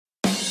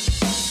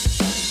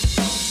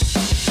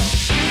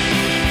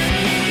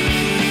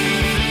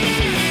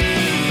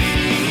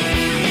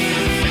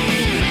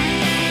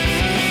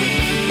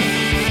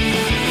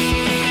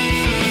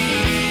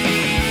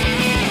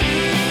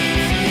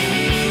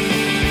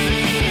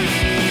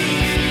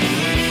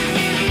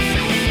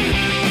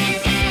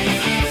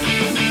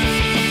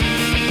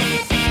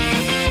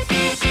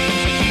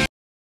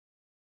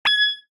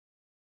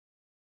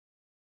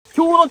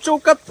の超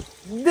過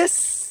で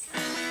す。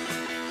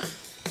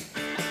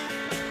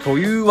と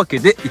いうわけ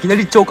で、いきな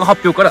り超過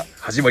発表から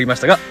始まりまし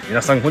たが、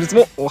皆さん本日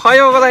もおは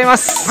ようございま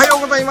す。おはよう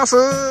ございます。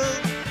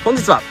本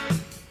日は、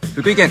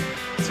福井県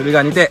敦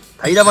賀にて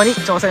タイラバに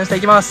挑戦して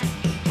いきます。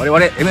我々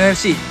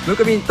MFC ム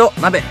クミンと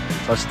鍋、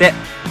そして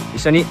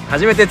一緒に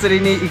初めて釣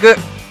りに行く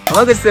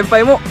浜口先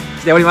輩も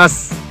来ておりま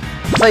す。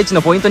朝一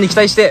のポイントに期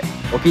待して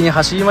沖に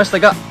走りました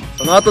が、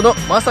その後の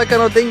まさか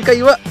の展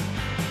開は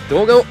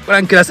動画をご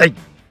覧ください。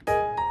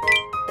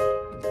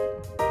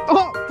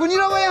あ、プニ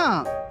ラバや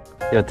ん。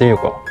やってみよう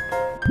か。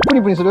プ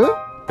ニプニする？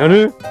や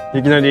る？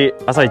いきなり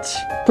朝一。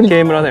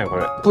K 村だよこ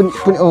れ。プニ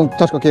プニ、うん、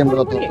確か K 村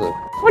だったやつ。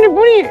プニプ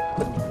ニ。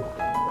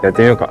やっ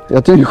てみようか。や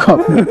ってみようか。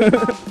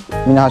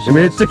みんな走る。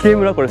めっちゃ K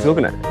村これすごく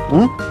ない？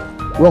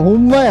うわ、ほ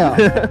んまや。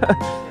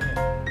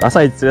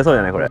朝一釣れそうじ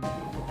ゃないこれ。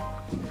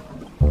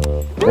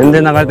全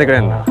然流れてくれ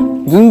んな。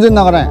全然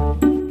流れん。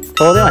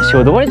そうでは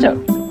潮止まれちゃ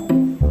う。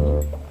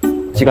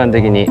時間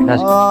的に。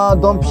ああ、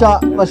ドンピシ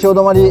ャ、まあ、潮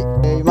止まり。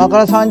今か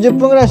ら30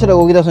分ぐらいしたら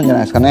動き出すんじゃ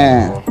ないですか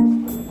ね。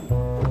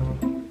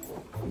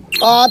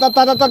ああ、たっ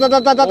たたったた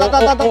ったたったたっ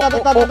たたったた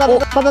ったたった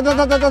たったた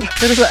ったたった。う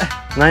るさ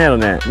い。なんやろ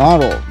ね。な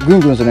んやろ、ぐん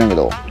ぐんするんやけ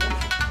ど。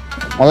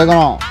まだいか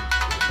な。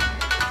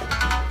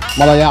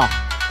まだや。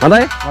ま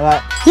だい？まだい。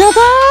やった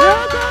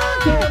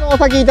ー。今日のお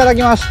酒いただ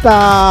きまし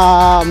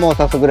た。もう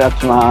早速レアップ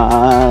し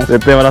まーす。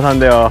絶対和田さん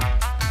だよ。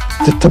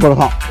絶対バラ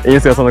さん。いいで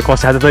すよその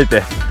腰当てとい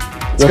て。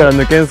力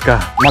抜けんすか。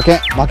負け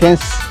ん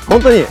す。本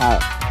当に。は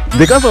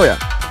でかそうやん。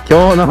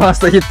今日のファース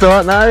トヒット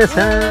はなべ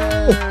さん。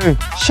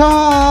シャー。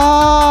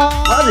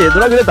マジ？ド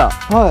ラグ出た。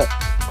はい。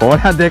これ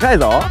はでかい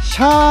ぞ。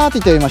シャーって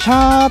言ってる今、シ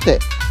ャーって。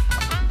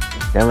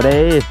頑張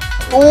れー。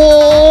おお。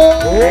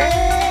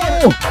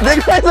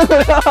でかいぞこ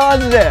れはマ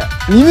ジで。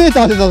2メー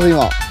ター当てたぞ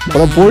今。これ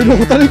はボイル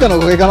ホタルイカのお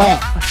かげかな。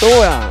そう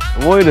や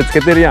ん。ボイルつ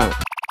けてるやん。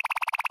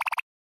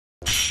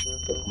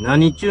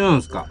何ちゅう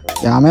んすか？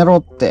やめろ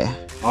って。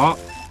あ、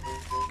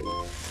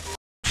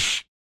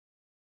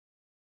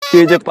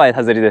90%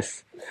外れで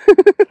す。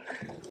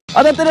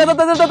当たってる当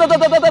たってる当たってる当たっ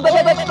てる当たってる当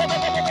たってる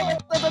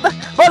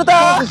バレ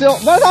たですよ。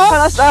バレた。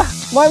離した。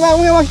前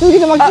上巻きつけ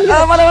て巻きつけて。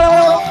あ、まだ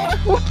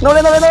乗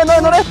れ乗れ乗れ乗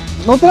れ乗れ。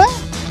乗ってない？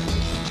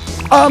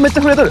あーめっち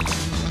ゃ触れとる。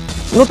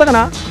乗ったか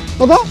な？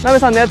乗った？なべ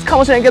さんのやつか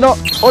もしれんけど、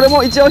俺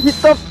も一応ヒ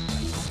ット。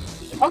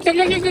おー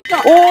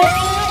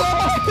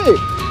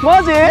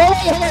マジ？やば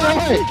いやばい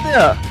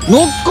やばい。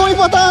ノッコミ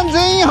パターン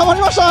全員ハマ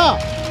りました。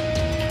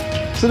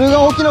鶴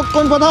ヶ沖ノッ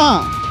コミパタ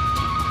ーン。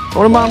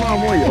俺まあまあ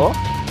重いよ。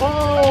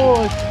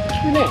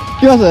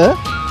来ます？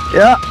い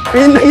や、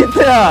みんなヒッ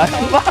トや。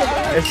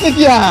奇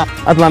跡や。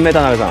あと何メータ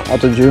ーなべさん？あ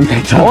と10メ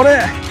ーター。俺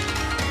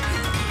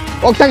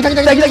お、来た来た来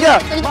た来た来た来た。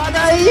ま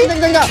だいい。来た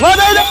来た来た。ま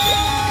だいだ。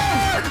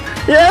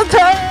やった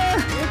ー。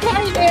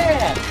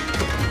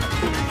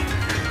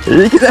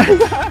いきなり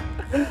だ。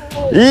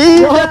いい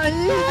じゃんい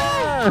いじ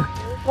ゃん。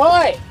お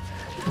い。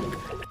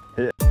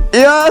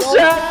よっし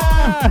ゃ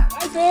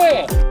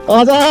ー。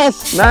あざー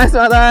す。ナイス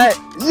話題。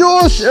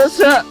よし。よっ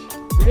しゃ。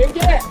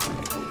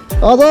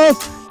あざー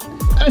す。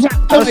よいしょ。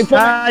よっし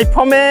ゃー。1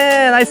本目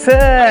ナイス。あり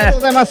がとう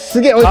ございます。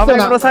すげえ美味しそうな。ア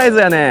ボカドサイズ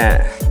や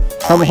ね。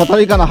多分ホタ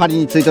ルイカの針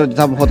についてるって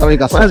多分ホタルイ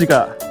カっす。マジ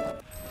か。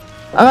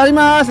上がり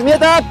ます。見え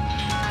た。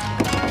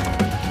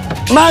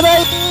まだ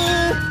いい。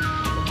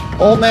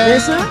おめえ。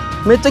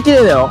めっちゃ綺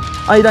麗だよ。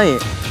アイライン。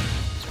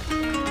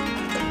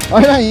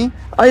アイライン？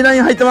アイライ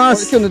ン入ってま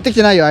す。今日塗ってき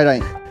てないよアイライ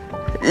ン。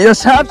よっ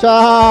しゃ。し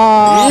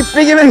ゃー。一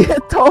匹目ゲ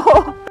ット。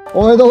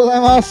おめでとうござ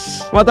いま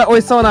す。また美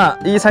味しそうな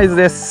いいサイズ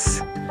で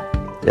す。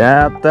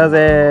やった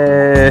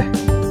ぜ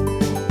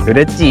ー。フ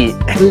レッチ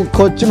ー。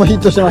こっちもヒ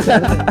ットしてます。ちょ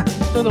っ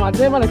と待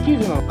って、まだ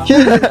90なの。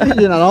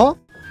90なの？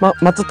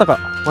待っったか。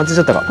待っち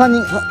ゃったか。3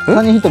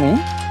人ヒットミン？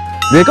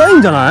でかい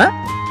んじゃない？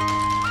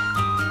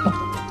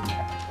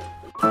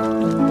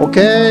オッ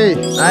ケ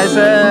ー。ナイス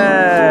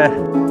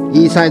ー。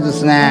いいサイズで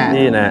すね。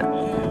いいね。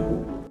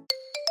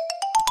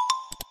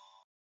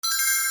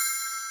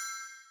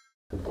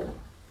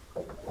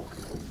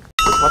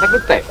また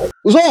食ったよ。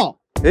嘘？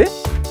え？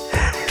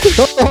ち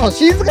ょっと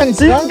静かに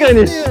静かに。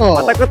よ。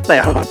また食った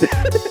よ。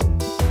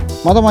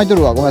また巻いて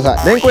るわ。ごめんな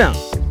さい。レンコやん。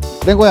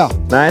レンコや。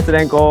ナイス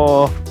レン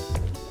コ。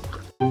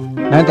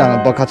何やった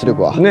の爆発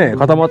力は。ねえ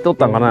固まっておっ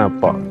たんかなやっ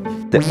ぱ。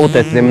で折った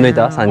やつ全部抜い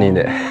た3人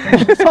で。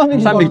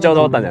3匹ちょう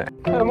どおったんじゃ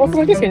ない？もうそ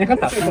の時しかいなかっ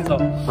た。少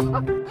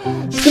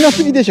な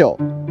すぎでしょ。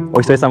お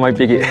一人様1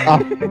匹。あ、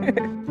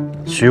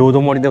潮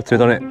止まりで釣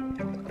れたね。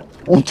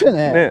本当や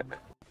ね。ね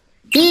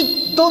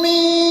ヒットミー。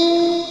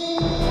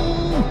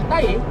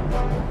はい。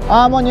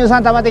あーもう乳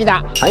酸溜まってき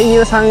た。はい、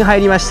乳酸入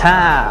りまし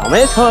た。お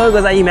めでとう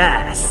ござい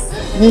ます。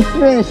2匹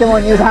目にしても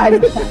乳酸入り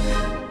ました。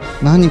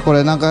何こ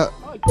れなんか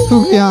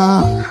フグ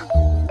やん。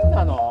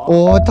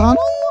おい頼む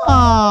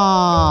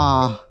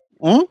わ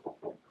ー。ん？おもろ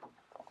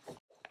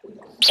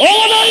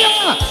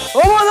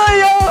い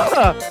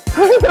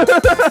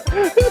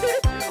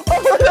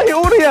よ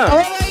おるやん。や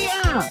っ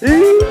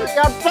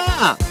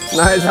たー。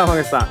ナイス浜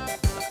口さん。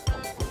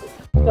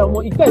じゃあも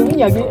う一回海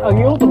にあげ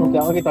ようと思って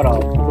あげたら、ま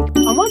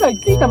だつ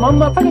いたまん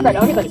ま下げたり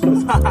上げたりして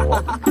るさ。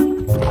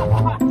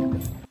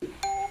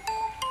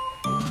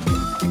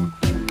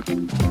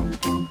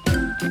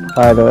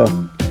帰る。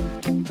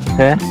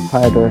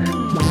帰る。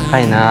高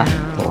いな。い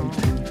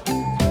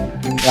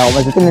や、お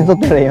前絶対寝とっ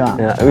たら今。い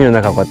や、海の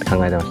中こうやって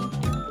考えてまし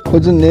た。こ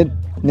いつ寝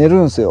る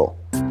んすよ。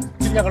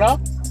だから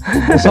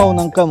餌を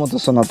何回も落と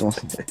しそうになってま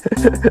す。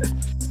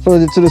それ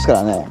で釣るっすか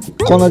らね。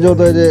こんな状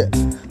態で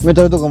メ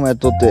タルとかもやっ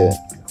とって、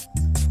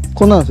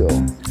こんなんですよ。ちゃ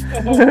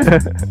ん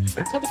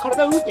と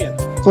体動けん。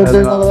こうやって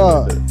やりなが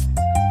ら、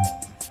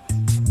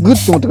グ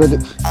ッて持ってくれて、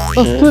あ、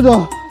取れた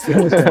って言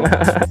うんですよ。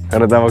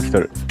体もきと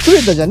る。取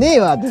れたじゃねえ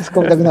わって突っ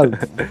込みたくなる。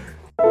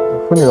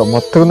船が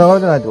全く流れ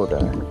てないってこと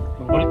だよね。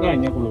流れてない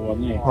ね、これは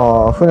ね。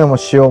ああ、船も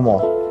潮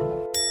も。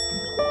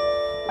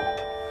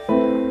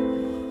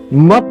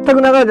全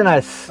く流れてない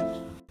です。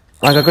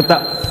あ、食っ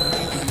た。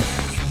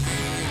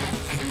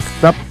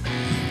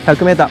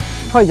100メーター。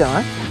タイじゃ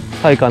ない？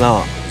タイか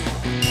な。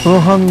そ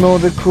の反応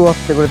で食わ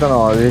せてくれた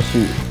のは嬉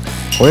しい。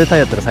これでタイ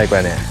やったら最高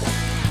やね。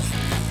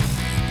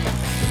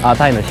あ、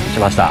タイの引きし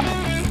ました。あ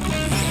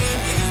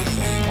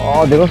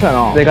あ、でかそうや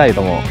な。でかい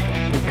と思う。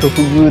巨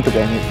フグとか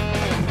やね。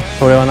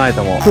それはない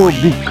と思う。超ビ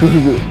ッグ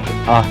フグ。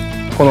あ、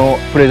この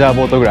プレジャー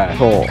ボートぐらい。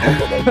そう。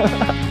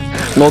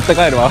乗って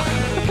帰るわ。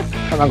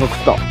あ、なんか食っ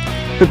た。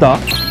食った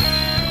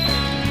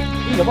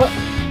やばい。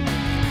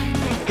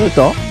食っ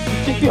た行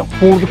ってよ。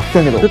ホールド食っ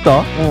てんけど。食った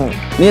うん。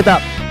見えた。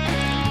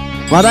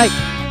マダイ。き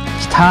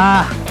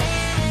たー。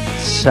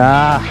し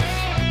ゃ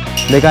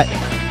ー。でかい。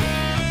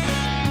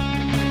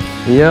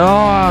よ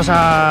ーし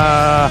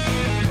ゃ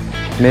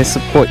ー。メス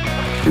っぽい。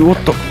おっ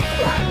と。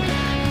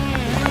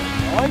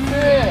ナイス。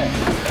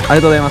ありがと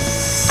うございま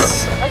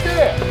す。ナイス。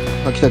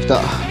あ、来た来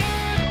た。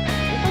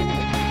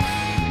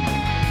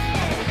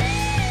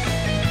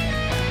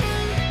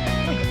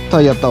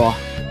タイやったわ。あ、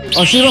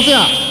すいません。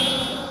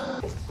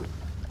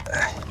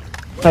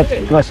はい、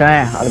来ましたね。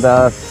ありがとうござい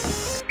ま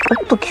す。ほ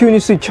んと急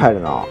にスイッチ入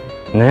るな。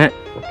ね。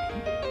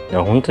い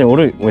や、本当にお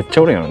る、めっち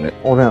ゃおるんやろね。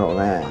俺やろう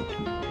ね。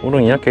おる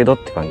んやけど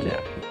って感じや。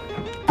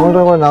本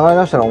当にこれ流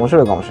れ出したら面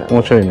白いかもしれない。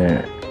面白い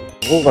ね。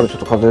午後からちょっ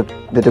と風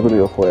出てくる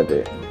よ、これ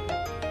で。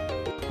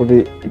こ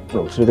れで一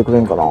本連れてくれ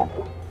んかな。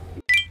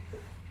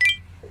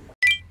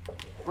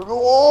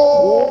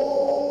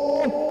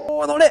お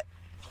ー、乗れ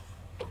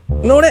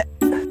乗れ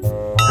な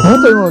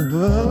んか今、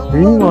ブ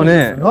ー今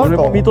ね、なんか俺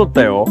も見とっ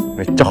たよ。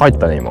めっちゃ入っ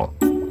たね、今。グ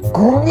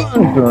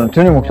ーンって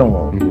手にも来た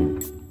も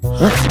ん。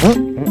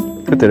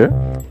食ってる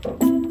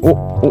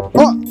お、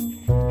あ、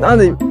なん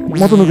で、また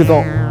抜け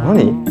た。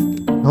何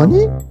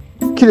何？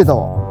切れた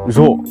わ。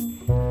嘘。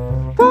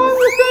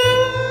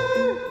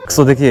ク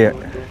ソでけえ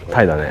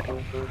タイだね。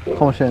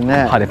かもしれん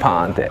ね。歯で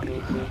パーンって。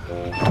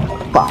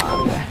バ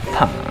ーンね。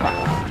パーン。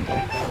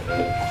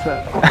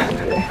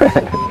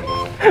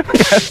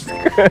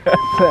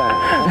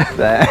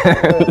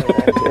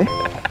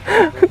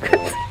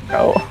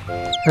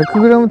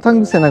100g タン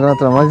グセなくなっ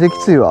たらマジでき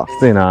ついわ。き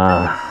つい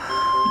な。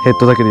ヘッ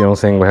ドだけで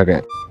4500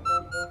円。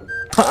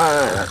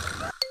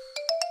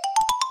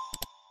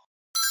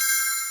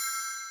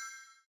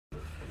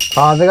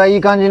風がい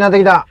い感じになって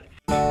きた。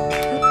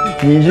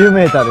20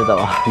メーター出た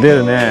わ。出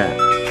るね。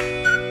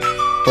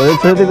これ連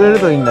れてくれる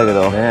といいんだけ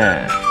ど。ね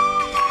え。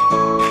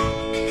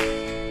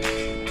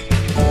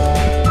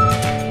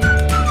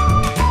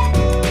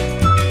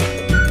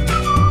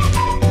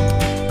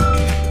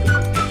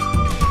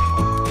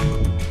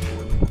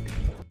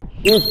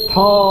いったー。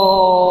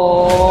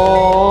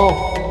お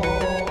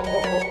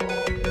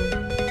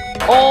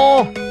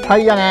ー、タ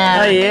イや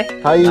ね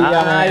ー。タイやね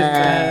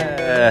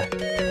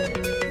ー。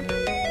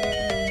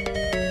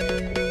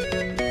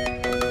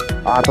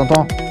あー、トン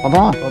トン、トン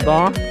トン、トン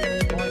トン。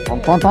ト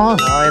ントントン、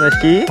タイの引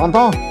き。トン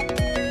トン、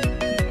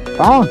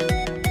トン、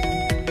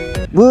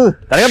ブー。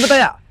誰が豚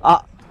や。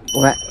あ、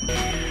ごめん。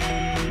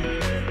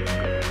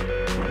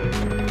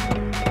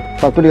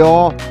さあ、来る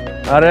よ。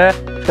あれ。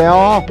来た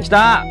よ。来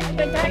た。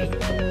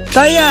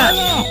タイや。よ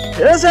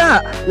っし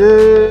ゃ。イエ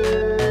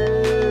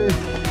ーイ。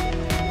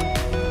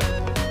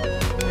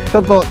ちょ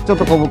っと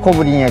小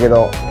ぶりんやけ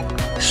ど。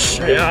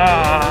い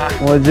や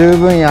もう十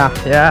分や。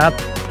ー。やっ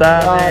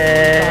た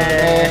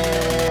ね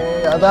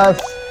ー。やだっ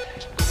す。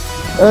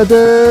やだ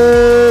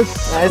ー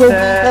す。ナイス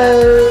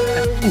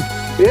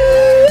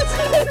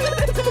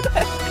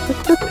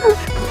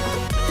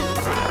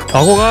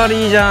タコ狩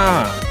りじ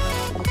ゃん。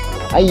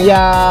はい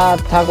や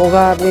ー、タコ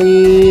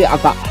狩り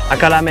赤。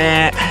赤ラ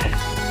メ。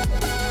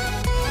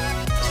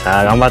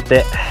さあ頑張っ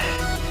て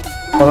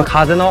この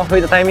風の吹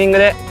いたタイミング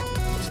で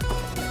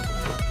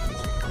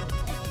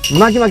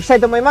巻き巻きした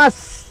いと思いま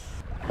す。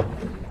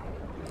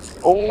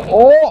お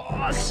お、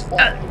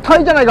タ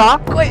イじゃないか。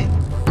来い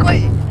来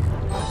い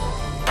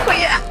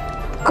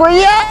来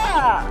いや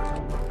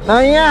ー。な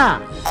ん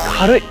や。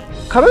軽い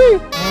軽い。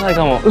ない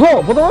かも。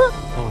嘘、ボトム。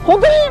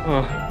本当に。う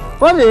ん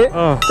マジ。じゃうん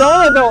あ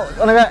ないと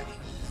お願い。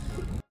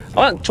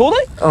あ、ちょう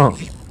だい。うん。ダ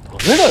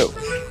メだよ。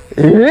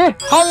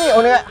ハミ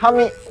お願い、ハ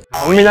ミ。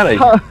海ならいい。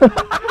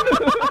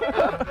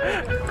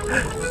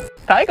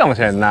タイかもし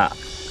れんな。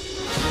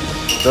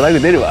ドラグ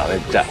出るわめっ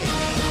ちゃ。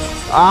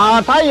あ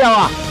ー、タイや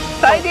わ。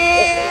タイ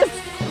でーす。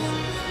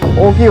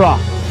大きいわ。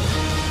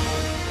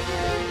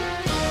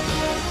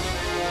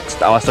ちょっ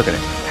と合わせとくね。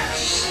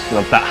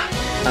乗った。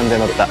完全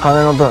乗った。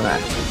金乗ったよね。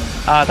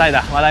ああ、タイ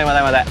だ。マダイマ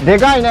ダイマダイ。で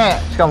かいね。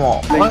しか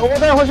も大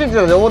台欲しいって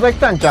言うので大台来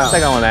たんちゃう。来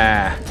たかも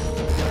ね。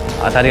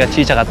当たりが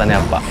小さかったね、や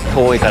っぱ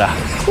遠いから。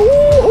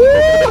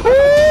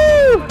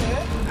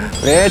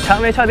めちゃ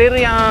めちゃ出る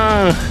や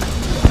ん。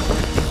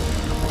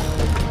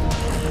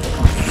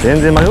全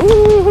然や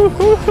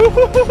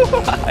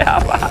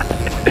ばい。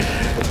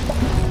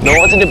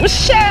脳汁ブッ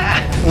シャ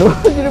ー。脳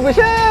汁ブッ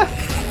シャ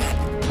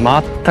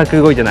ー。全く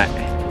動いてない。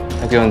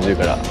140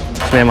から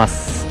詰めま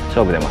す。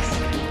勝負出ます。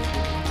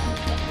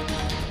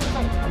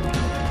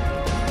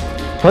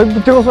だいぶで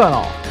かそうや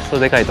な。そう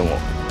でかいと思う。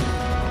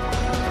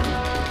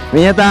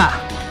見えた。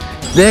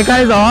で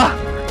かいぞ。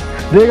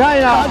でか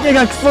いな。手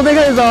がクソで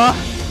かいぞ。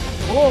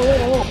おおお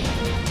お。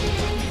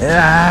い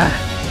やー。よ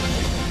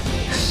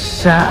っ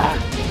しゃ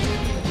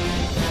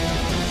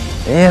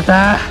ー。見え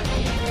た。よ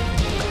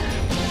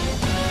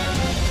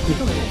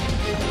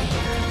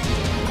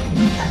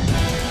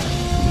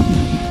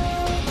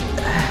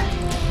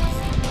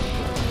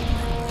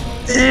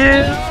っ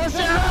し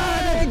ゃ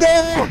ー。で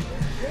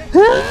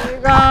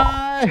か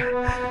い。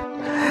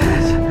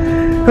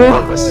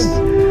よし。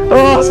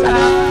おっしゃ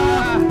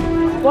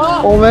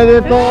ー。おめ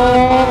でとう。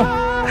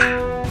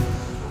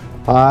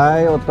は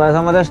い、お疲れ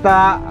様でし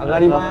た。上が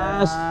り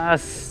ま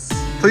す。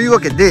というわ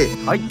けで、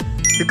はい。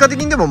結果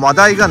的にでもマ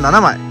ダイが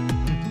7枚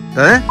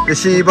だね。で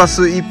シーバ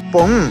ス1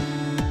本、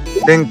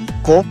レン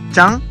コち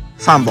ゃん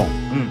3本、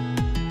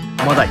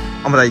マダイ。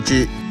アマダイ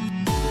1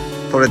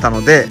取れた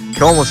ので、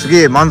今日もす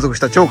げえ満足し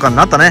た釣果に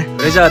なったね。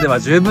プレジャーでは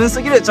十分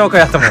すぎる釣果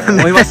やったもん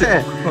思いますよ。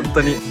本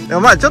当に。で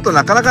もまあちょっと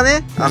なかなか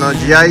ね、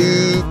地合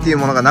いっていう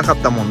ものがなかっ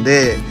たもん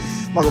で、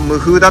まあ、無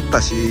風だっ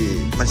たし、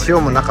まあ、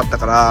潮もなかった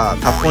から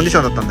タフコンディシ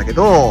ョンだったんだけ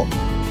ど、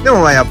で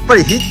もまあやっぱ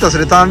りヒットす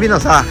るたんびの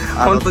さ、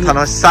本当に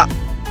楽しさ。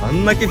あ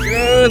んだけビ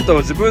ューンと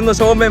自分の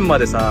正面ま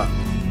でさ、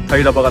タ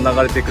イラバが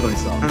流れていくのに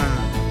さ、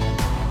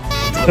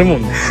それも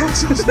んね。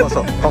そうそう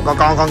そう。コンコン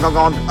コンコンコン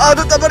コン。あ、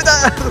取った取れ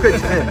たとか言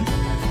ってね。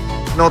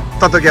乗っ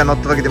た時は乗っ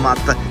た時でま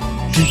た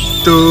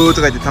ヒット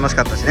とか言って楽し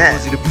かったしね。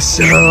汁ブッ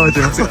シャーって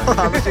ますよ。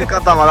あの瞬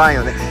間たまらん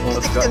よね。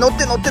来て来て乗っ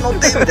て乗って乗っ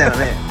てみたいな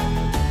ね。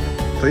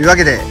というわ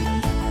けで、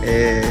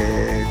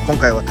今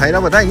回はタイ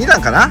ラバ第2弾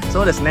かな。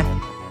そうですね。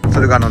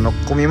敦賀のノ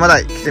ッコミ真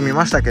鯛来てみ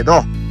ましたけ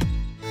ど、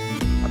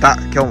また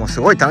今日も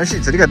すごい楽し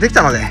い釣りができ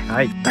たので、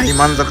はい。大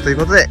満足という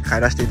ことで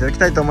帰らせていただき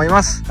たいと思い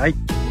ます。はい。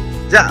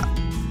じゃあ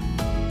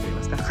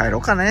帰ろ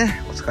うか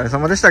ね。お疲れ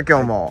様でした。今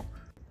日も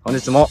本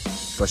日も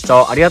ご視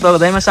聴ありがとうご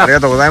ざいました。ありが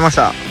とうございまし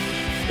た。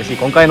ぜひ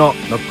今回の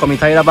ノッコミ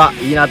タイラバ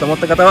いいなと思っ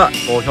た方は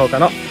高評価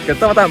のグッ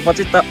ドボタンポ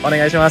チッとお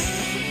願いします。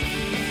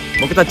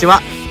僕たち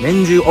は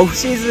年中オフ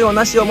シーズンを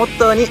なしをモッ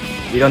トーに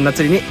いろんな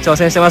釣りに挑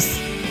戦してます。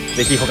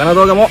ぜひ他の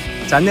動画も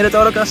チャンネル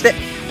登録をして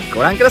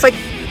ご覧ください。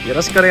よ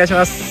ろしくお願いし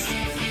ます。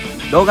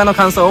動画の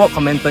感想を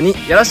コメントに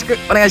よろしく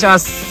お願いしま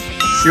す。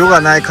潮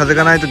がない風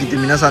がない時って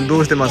皆さんど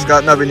うしてます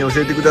か。鍋に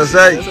教えてくだ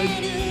さい。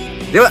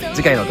では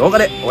次回の動画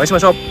でお会いしま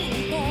しょう。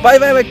バイ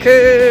バイバイクー。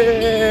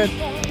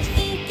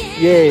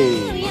イエ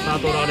ーイ。また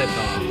取られた。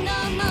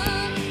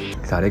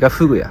誰が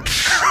フグや。